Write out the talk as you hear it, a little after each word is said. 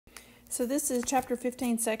So this is Chapter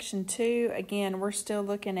 15, Section 2. Again, we're still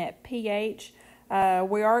looking at pH.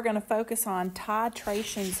 We are going to focus on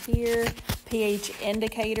titrations here, pH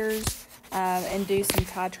indicators, and do some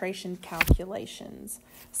titration calculations.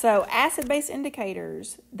 So acid-base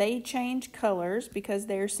indicators, they change colors because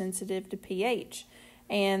they're sensitive to pH.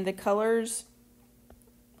 And the colors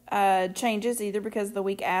changes either because of the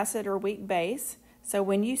weak acid or weak base. So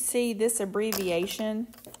when you see this abbreviation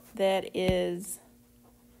that is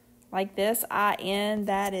like this, IN,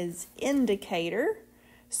 that is indicator.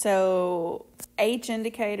 So H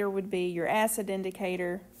indicator would be your acid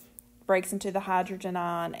indicator, breaks into the hydrogen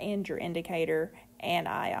ion, and your indicator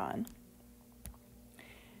anion.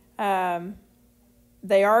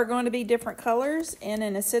 They are going to be different colors. In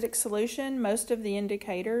an acidic solution, most of the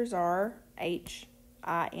indicators are HIN,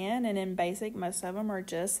 and in basic, most of them are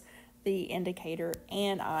just the indicator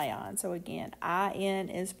anion. So again, IN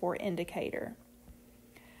is for indicator.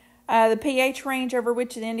 The pH range over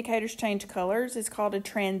which the indicators change colors is called a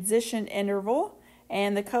transition interval,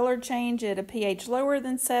 and the color change at a pH lower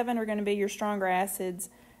than 7 are going to be your stronger acids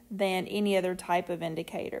than any other type of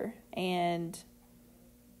indicator, and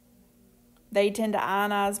they tend to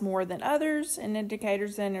ionize more than others, and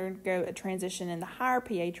indicators that undergo a transition in the higher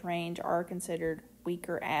pH range are considered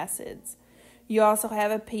weaker acids. You also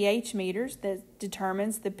have a pH meter that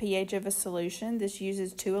determines the pH of a solution. This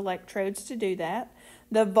uses 2 electrodes to do that.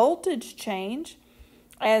 The voltage change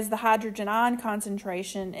as the hydrogen ion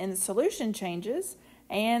concentration in the solution changes,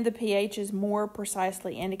 and the pH is more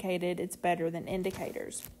precisely indicated. It's better than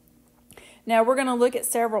indicators. Now we're going to look at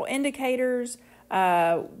several indicators,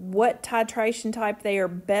 what titration type they are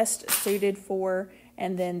best suited for,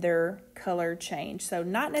 and then their color change. So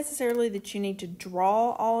not necessarily that you need to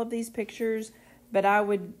draw all of these pictures, but I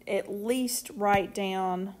would at least write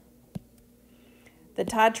down the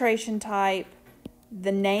titration type,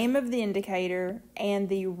 the name of the indicator, and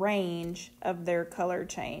the range of their color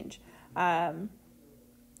change.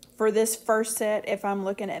 For this first set, if I'm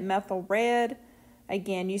looking at methyl red,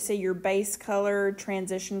 again, you see your base color,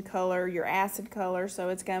 transition color, your acid color, so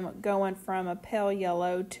it's going from a pale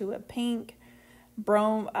yellow to a pink.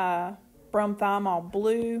 Bromethymol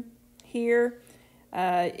blue here.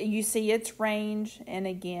 You see its range, and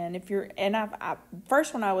again, if you're, and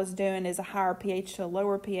first one I was doing is a higher pH to a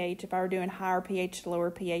lower pH. If I were doing higher pH to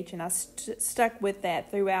lower pH, and I stuck with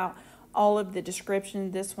that throughout all of the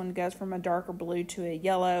description. This one goes from a darker blue to a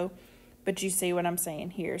yellow, but you see what I'm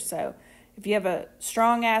saying here. So if you have a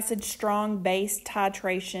strong acid, strong base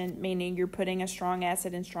titration, meaning you're putting a strong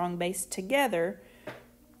acid and strong base together,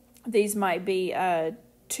 these might be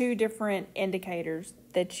 2 different indicators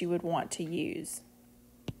that you would want to use.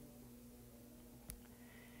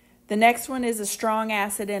 The next one is a strong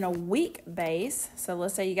acid and a weak base. So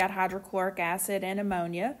let's say you got hydrochloric acid and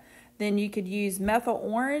ammonia. Then you could use methyl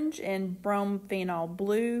orange and bromephenol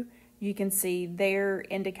blue. You can see their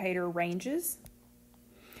indicator ranges.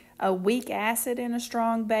 A weak acid and a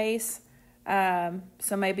strong base.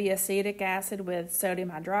 So maybe acetic acid with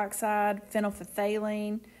sodium hydroxide,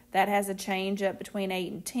 phenolphthalein. That has a change up between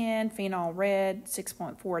 8 and 10. Phenol red,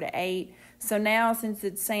 6.4 to 8. So now, since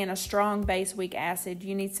it's saying a strong base, weak acid,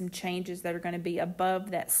 you need some changes that are going to be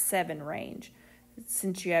above that 7 range,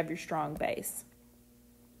 since you have your strong base.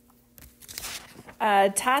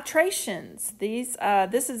 Titrations.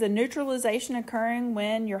 This is a neutralization occurring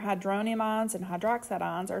when your hydronium ions and hydroxide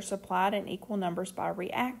ions are supplied in equal numbers by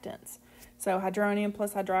reactants. So hydronium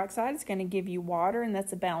plus hydroxide is going to give you water, and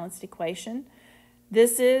that's a balanced equation.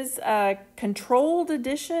 This is a controlled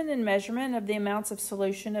addition and measurement of the amounts of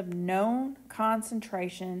solution of known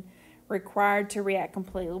concentration required to react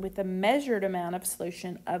completely with the measured amount of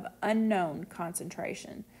solution of unknown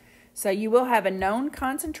concentration. So you will have a known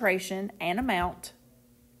concentration and amount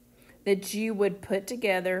that you would put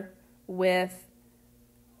together with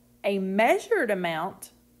a measured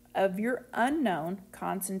amount of your unknown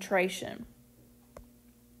concentration.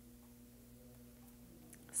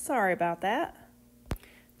 Sorry about that.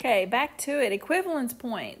 Okay, back to it. Equivalence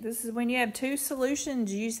point. This is when you have 2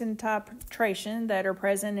 solutions used in titration that are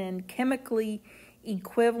present in chemically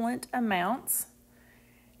equivalent amounts.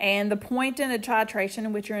 And the point in a titration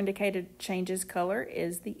in which your indicator changes color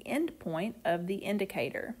is the end point of the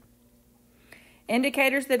indicator.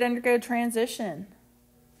 Indicators that undergo transition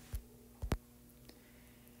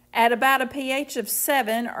at about a pH of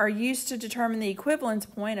 7 are used to determine the equivalence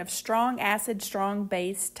point of strong acid, strong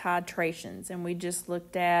base titrations. And we just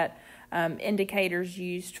looked at indicators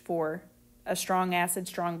used for a strong acid,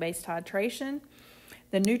 strong base titration.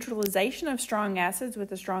 The neutralization of strong acids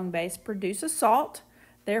with a strong base produce a salt.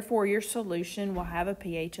 Therefore, your solution will have a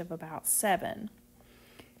pH of about 7.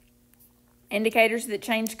 Indicators that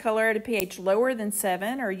change color at a pH lower than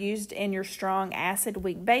 7 are used in your strong acid,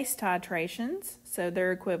 weak base titrations. So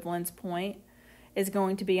their equivalence point is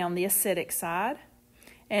going to be on the acidic side.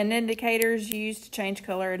 And indicators used to change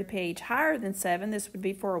color at a pH higher than 7, this would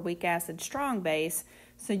be for a weak acid, strong base.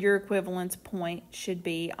 So your equivalence point should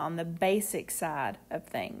be on the basic side of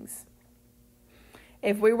things.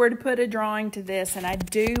 If we were to put a drawing to this, and I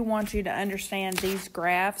do want you to understand these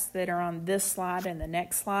graphs that are on this slide and the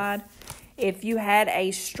next slide, if you had a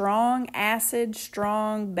strong acid,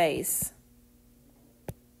 strong base,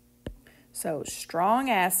 so strong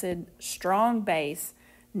acid, strong base,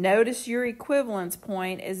 notice your equivalence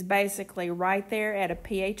point is basically right there at a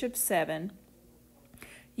pH of 7.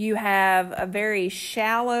 You have a very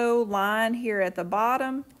shallow line here at the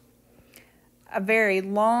bottom, a very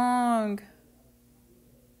long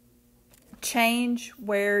change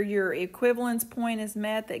where your equivalence point is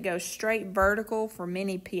met that goes straight vertical for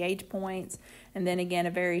many pH points, and then again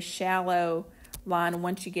a very shallow line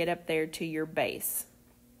once you get up there to your base.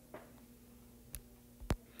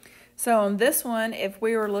 So on this one, if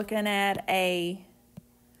we were looking at a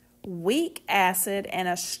weak acid and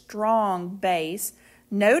a strong base,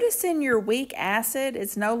 notice in your weak acid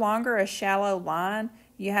it's no longer a shallow line.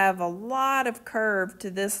 You have a lot of curve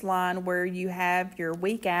to this line where you have your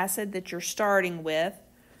weak acid that you're starting with.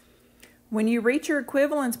 When you reach your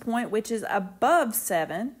equivalence point, which is above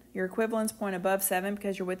 7, your equivalence point above 7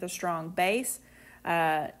 because you're with a strong base,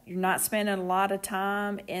 you're not spending a lot of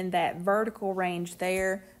time in that vertical range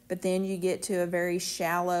there, but then you get to a very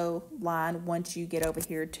shallow line once you get over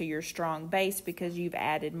here to your strong base because you've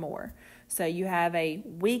added more. So you have a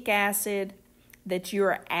weak acid that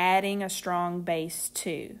you're adding a strong base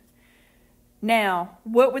to. Now,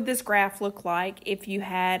 what would this graph look like if you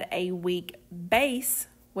had a weak base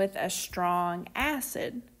with a strong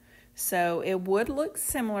acid? So it would look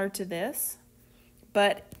similar to this,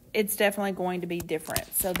 but it's definitely going to be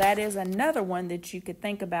different. So that is another one that you could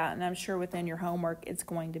think about, and I'm sure within your homework it's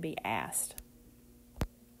going to be asked.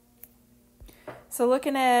 So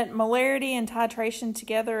looking at molarity and titration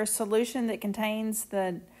together, a solution that contains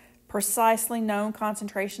the precisely known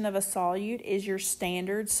concentration of a solute is your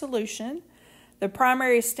standard solution. The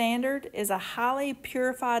primary standard is a highly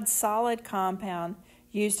purified solid compound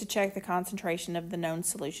used to check the concentration of the known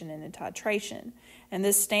solution in a titration. And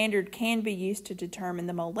this standard can be used to determine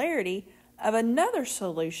the molarity of another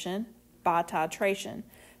solution by titration.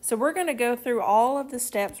 So we're going to go through all of the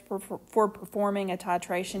steps for performing a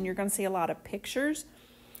titration. You're going to see a lot of pictures,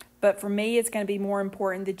 but for me it's going to be more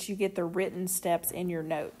important that you get the written steps in your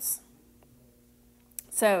notes.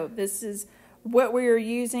 So this is what we are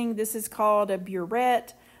using. This is called a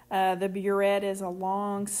burette. The burette is a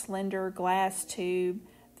long, slender glass tube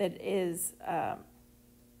that is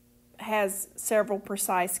has several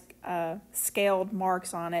precise scaled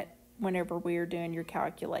marks on it whenever we are doing your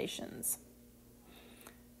calculations.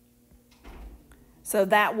 So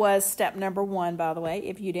that was step number 1, by the way,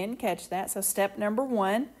 if you didn't catch that. So step number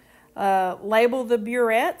 1, label the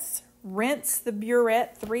burettes, rinse the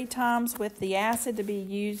burette 3 times with the acid to be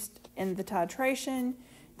used in the titration.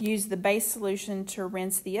 Use the base solution to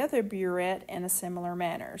rinse the other burette in a similar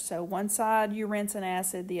manner. So one side you rinse in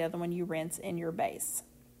acid, the other one you rinse in your base.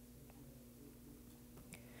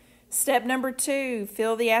 Step number 2,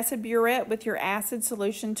 fill the acid burette with your acid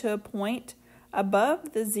solution to a point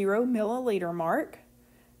above the 0 milliliter mark.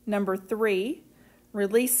 Number 3,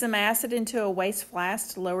 release some acid into a waste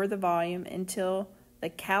flask to lower the volume until the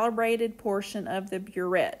calibrated portion of the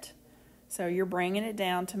burette. So you're bringing it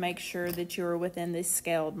down to make sure that you're within this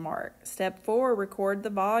scaled mark. Step 4, record the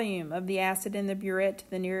volume of the acid in the burette to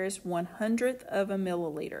the nearest 1/100th of a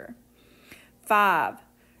milliliter. 5,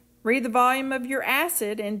 read the volume of your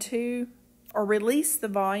acid release the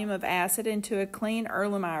volume of acid into a clean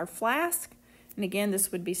Erlenmeyer flask. And again,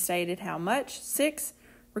 this would be stated how much. 6,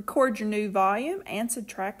 record your new volume and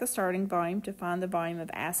subtract the starting volume to find the volume of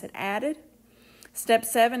acid added. Step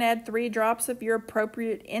 7, add 3 drops of your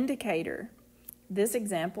appropriate indicator. This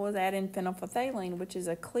example is adding phenolphthalein, which is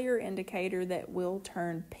a clear indicator that will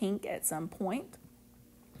turn pink at some point.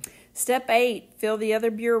 Step 8, fill the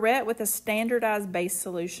other burette with a standardized base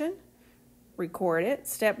solution. Record it.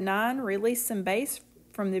 Step 9, release some base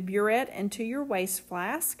from the burette into your waste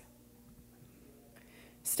flask.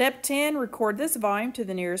 Step 10, record this volume to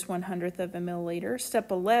the nearest 1/100th of a milliliter.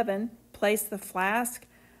 Step 11, place the flask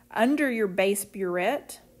under your base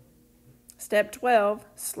burette. Step 12,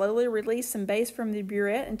 slowly release some base from the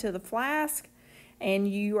burette into the flask, and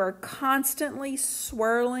you are constantly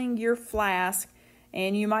swirling your flask,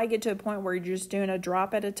 and you might get to a point where you're just doing a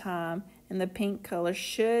drop at a time, and the pink color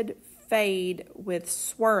should fade with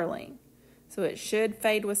swirling. So it should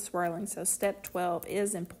fade with swirling. So step 12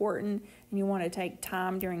 is important, and you want to take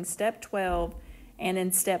time during step 12 and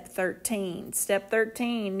in step 13. Step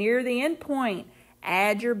 13, near the end point,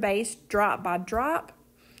 add your base drop by drop.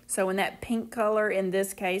 So when that pink color, in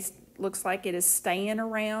this case, looks like it is staying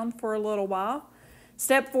around for a little while.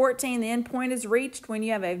 Step 14, the end point is reached when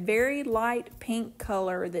you have a very light pink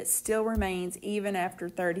color that still remains even after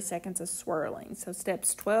 30 seconds of swirling. So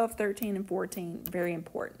steps 12, 13, and 14, very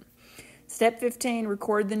important. Step 15,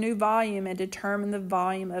 record the new volume and determine the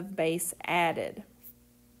volume of base added.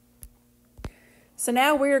 So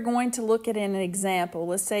now we are going to look at an example.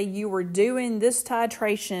 Let's say you were doing this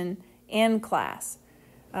titration in class.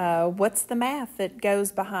 What's the math that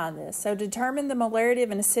goes behind this? So determine the molarity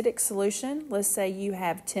of an acidic solution. Let's say you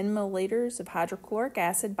have 10 milliliters of hydrochloric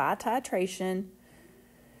acid by titration.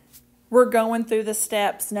 We're going through the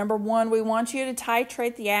steps. Number one, we want you to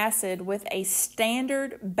titrate the acid with a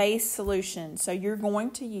standard base solution. So you're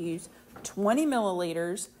going to use 20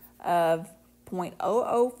 milliliters of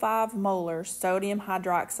 0.005 molar sodium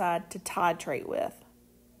hydroxide to titrate with.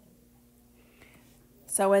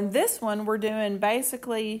 So in this one, we're doing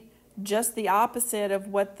basically just the opposite of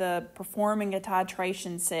what the performing a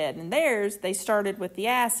titration said. In theirs, they started with the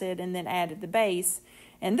acid and then added the base.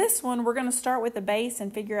 In this one, we're going to start with the base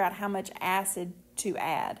and figure out how much acid to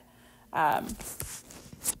add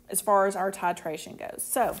as far as our titration goes.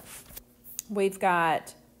 So we've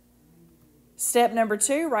got step number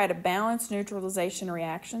 2, write a balanced neutralization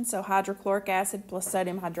reaction. So hydrochloric acid plus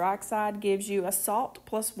sodium hydroxide gives you a salt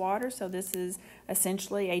plus water. So this is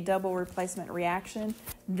essentially a double replacement reaction.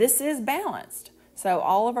 This is balanced. So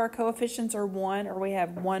all of our coefficients are 1, or we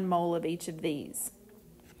have 1 mole of each of these.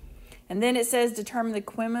 And then it says determine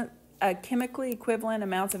the chemically equivalent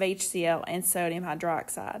amounts of HCl and sodium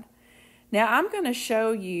hydroxide. Now I'm going to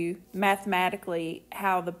show you mathematically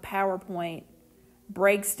how the PowerPoint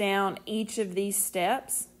breaks down each of these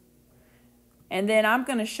steps. And then I'm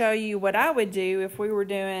going to show you what I would do if we were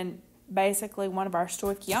doing basically one of our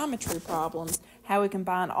stoichiometry problems, how we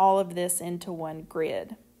combine all of this into one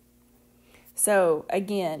grid. So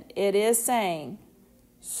again, it is saying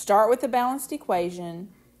start with the balanced equation,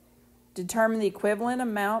 determine the equivalent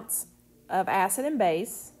amounts of acid and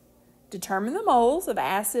base, determine the moles of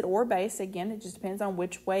acid or base. Again, it just depends on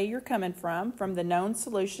which way you're coming from the known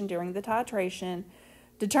solution during the titration.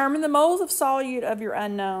 Determine the moles of solute of your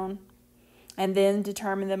unknown, and then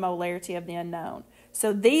determine the molarity of the unknown.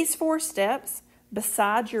 So these 4 steps,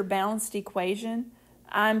 besides your balanced equation,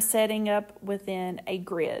 I'm setting up within a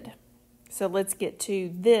grid. So let's get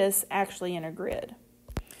to this actually in a grid.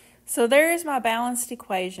 So there is my balanced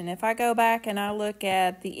equation. If I go back and I look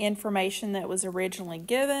at the information that was originally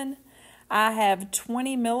given, I have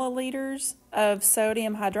 20 milliliters of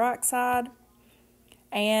sodium hydroxide,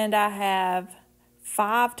 and I have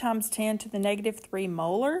 5 times 10 to the negative 3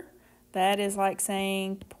 molar. That is like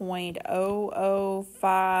saying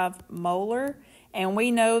 0.005 molar. And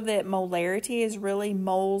we know that molarity is really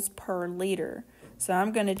moles per liter. So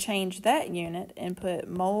I'm going to change that unit and put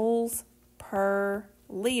moles per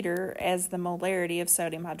liter as the molarity of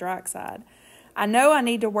sodium hydroxide. I know I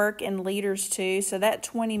need to work in liters too, so that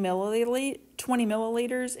 20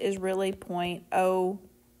 milliliters is really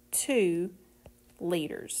 0.02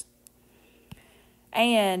 liters.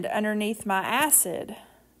 And underneath my acid,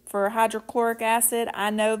 for hydrochloric acid, I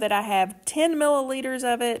know that I have 10 milliliters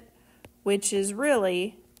of it, which is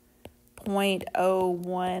really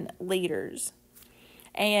 0.01 liters.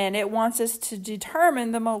 And it wants us to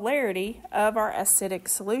determine the molarity of our acidic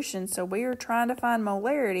solution. So we are trying to find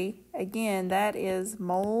molarity. Again, that is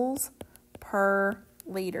moles per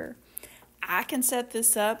liter. I can set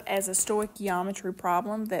this up as a stoichiometry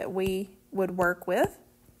problem that we would work with.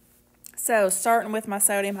 So starting with my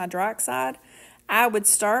sodium hydroxide, I would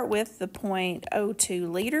start with the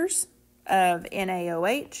 0.02 liters of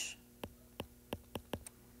NaOH.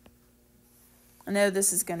 I know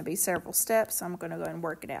this is going to be several steps, so I'm going to go and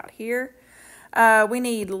work it out here. We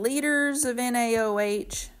need liters of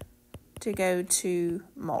NaOH to go to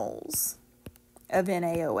moles of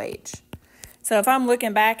NaOH. So if I'm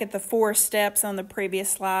looking back at the 4 steps on the previous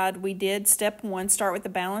slide, we did step 1, start with the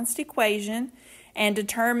balanced equation and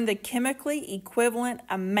determine the chemically equivalent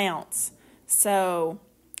amounts. So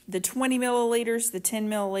the 20 milliliters, the 10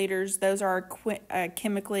 milliliters, those are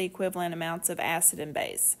chemically equivalent amounts of acid and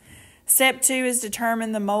base. Step 2 is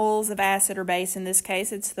determine the moles of acid or base. In this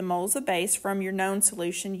case, it's the moles of base from your known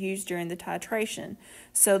solution used during the titration.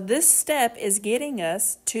 So this step is getting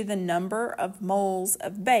us to the number of moles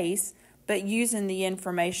of base, but using the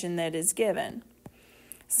information that is given.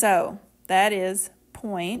 So that is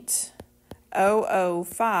 0.005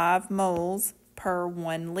 0.005 moles per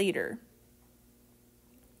 1 liter.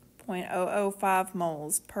 0.005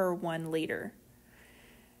 moles per 1 liter.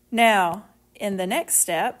 Now, in the next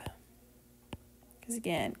step, because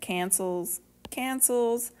again, cancels,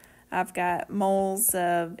 I've got moles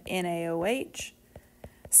of NaOH.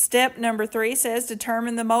 Step number 3 says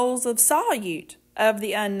determine the moles of solute of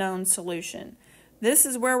the unknown solution. This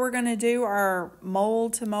is where we're going to do our mole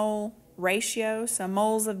to mole ratio, so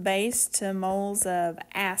moles of base to moles of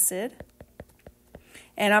acid.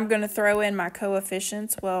 And I'm going to throw in my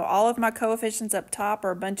coefficients. Well, all of my coefficients up top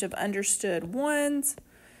are a bunch of understood ones,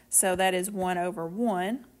 so that is 1 over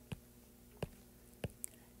 1.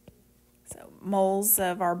 So moles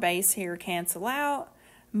of our base here cancel out.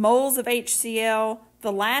 Moles of HCl,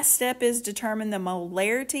 the last step is determine the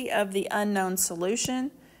molarity of the unknown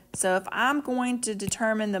solution. So if I'm going to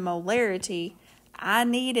determine the molarity,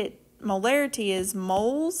 molarity is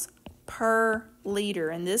moles per liter,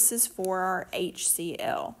 and this is for our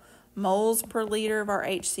HCl. Moles per liter of our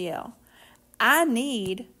HCl. I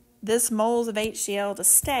need this moles of HCl to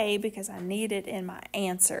stay because I need it in my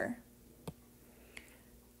answer.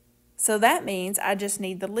 So that means I just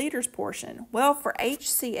need the liters portion. Well, for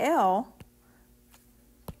HCl,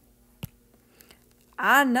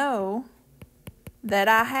 I know that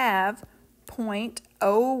I have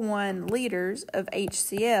 0.01 liters of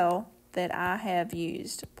HCl that I have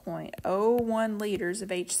used. 0.01 liters of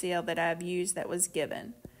HCl that I've used that was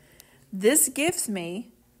given. This gives me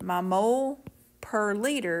my mole per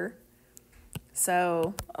liter.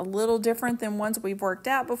 So a little different than ones we've worked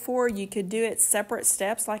out before. You could do it separate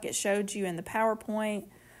steps like it showed you in the PowerPoint.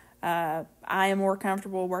 I am more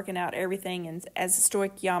comfortable working out everything as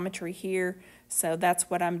stoichiometry here, so that's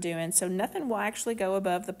what I'm doing. So nothing will actually go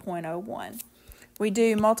above the 0.01. We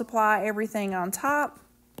do multiply everything on top,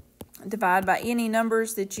 divide by any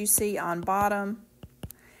numbers that you see on bottom,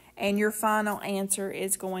 and your final answer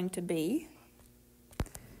is going to be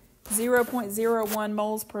 0.01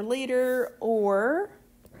 moles per liter, or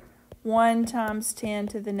 1 times 10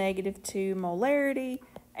 to the negative 2 molarity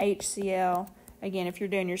HCl. Again, if you're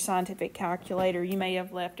doing your scientific calculator, you may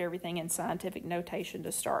have left everything in scientific notation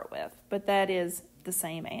to start with, but that is the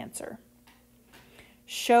same answer.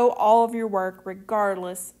 Show all of your work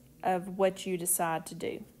regardless of what you decide to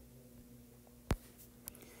do.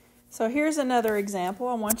 So here's another example.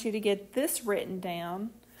 I want you to get this written down.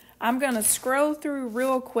 I'm going to scroll through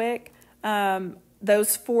real quick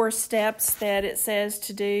those 4 steps that it says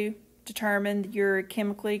to do. Determine your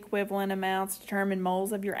chemically equivalent amounts, determine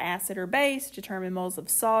moles of your acid or base, determine moles of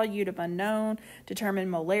solute of unknown, determine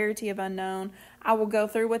molarity of unknown. I will go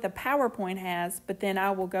through what the PowerPoint has, but then I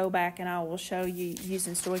will go back and I will show you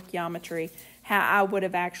using stoichiometry how I would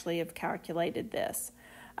have actually have calculated this.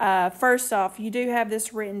 First off, you do have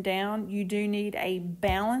this written down. You do need a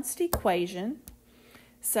balanced equation.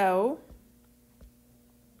 So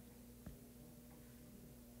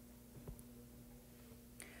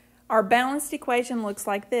our balanced equation looks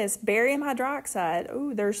like this. Barium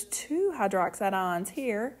hydroxide, there's 2 hydroxide ions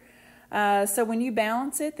here. So when you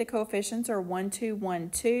balance it, the coefficients are 1, 2, 1,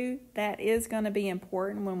 2. That is going to be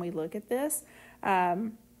important when we look at this.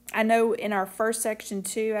 I know in our first section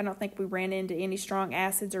too, I don't think we ran into any strong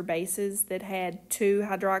acids or bases that had 2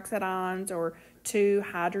 hydroxide ions or 2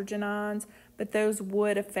 hydrogen ions, but those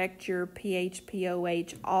would affect your pH,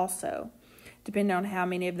 pOH also, depending on how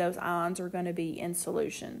many of those ions are going to be in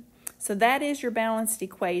solution. So that is your balanced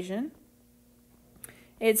equation.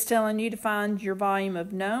 It's telling you to find your volume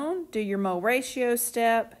of known, do your mole ratio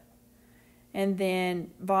step, and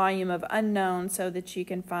then volume of unknown so that you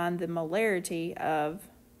can find the molarity of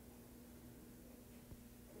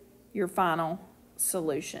your final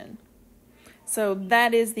solution. So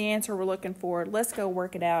that is the answer we're looking for. Let's go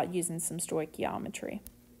work it out using some stoichiometry.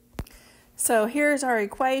 So here's our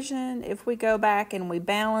equation. If we go back and we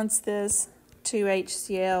balance this, 2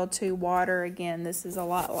 HCl, 2 water, again, this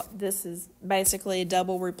is basically a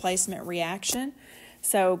double replacement reaction.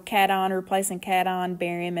 So cation replacing cation,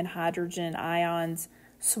 barium and hydrogen ions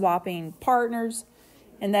swapping partners,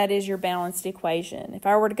 and that is your balanced equation. If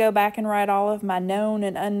I were to go back and write all of my known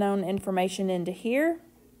and unknown information into here,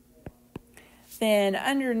 then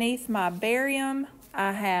underneath my barium,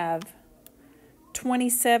 I have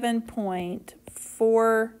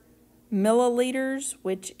 27.4 milliliters,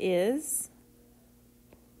 which is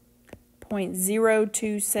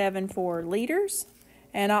 0.0274 liters.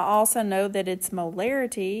 And I also know that its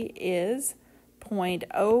molarity is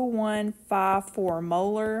 0.0154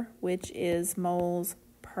 molar, which is moles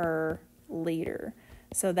per liter.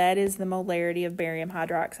 So that is the molarity of barium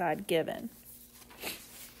hydroxide given.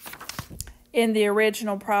 In the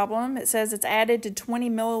original problem, it says it's added to 20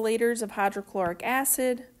 milliliters of hydrochloric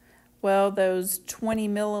acid. Well, those 20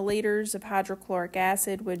 milliliters of hydrochloric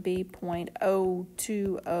acid would be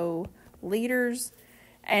 0.020 liters.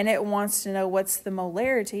 And it wants to know what's the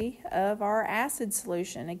molarity of our acid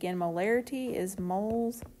solution. Again, molarity is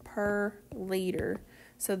moles per liter.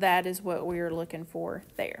 So that is what we are looking for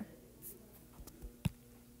there.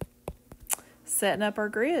 Setting up our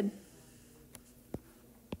grid.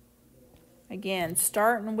 Again,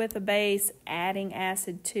 starting with a base, adding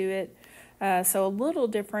acid to it. So a little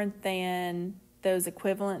different than those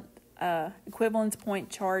equivalence point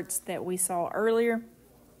charts that we saw earlier.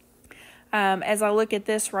 As I look at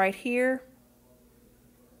this right here,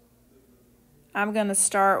 I'm going to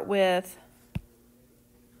start with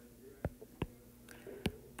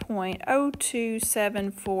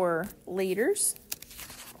 0.0274 liters.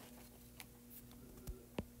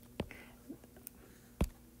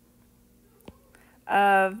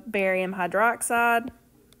 Of barium hydroxide.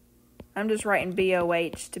 I'm just writing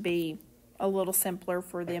BOH to be a little simpler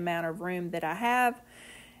for the amount of room that I have.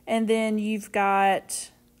 And then you've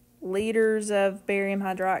got liters of barium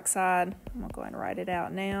hydroxide. I'm going to go ahead and write it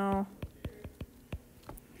out now.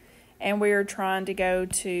 And we are trying to go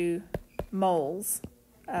to moles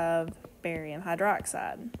of barium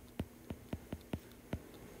hydroxide.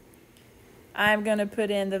 I'm going to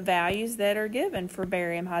put in the values that are given for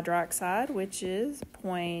barium hydroxide, which is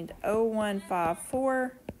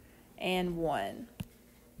 0.0154 and 1.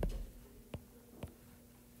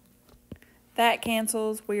 That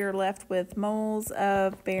cancels. We are left with moles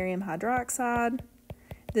of barium hydroxide.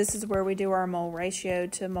 This is where we do our mole ratio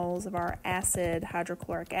to moles of our acid,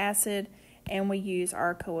 hydrochloric acid, and we use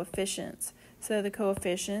our coefficients. So the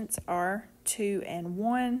coefficients are 2 and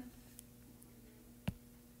 1.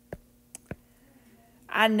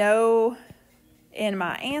 I know in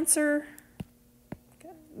my answer,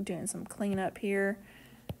 doing some cleanup here,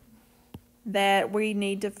 that we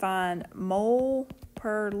need to find mole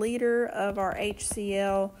per liter of our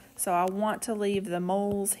HCl. So I want to leave the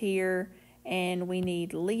moles here, and we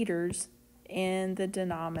need liters in the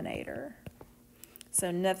denominator.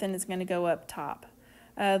 So nothing is going to go up top.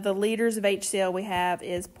 The liters of HCl we have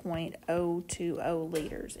is 0.020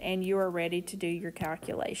 liters, and you are ready to do your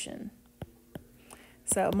calculation.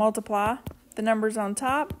 So multiply the numbers on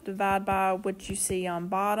top, divide by what you see on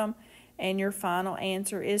bottom, and your final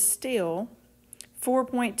answer is still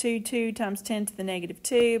 4.22 times 10 to the negative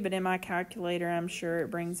 2, but in my calculator I'm sure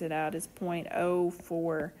it brings it out as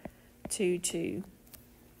 0.0422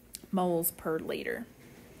 moles per liter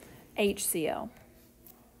HCl.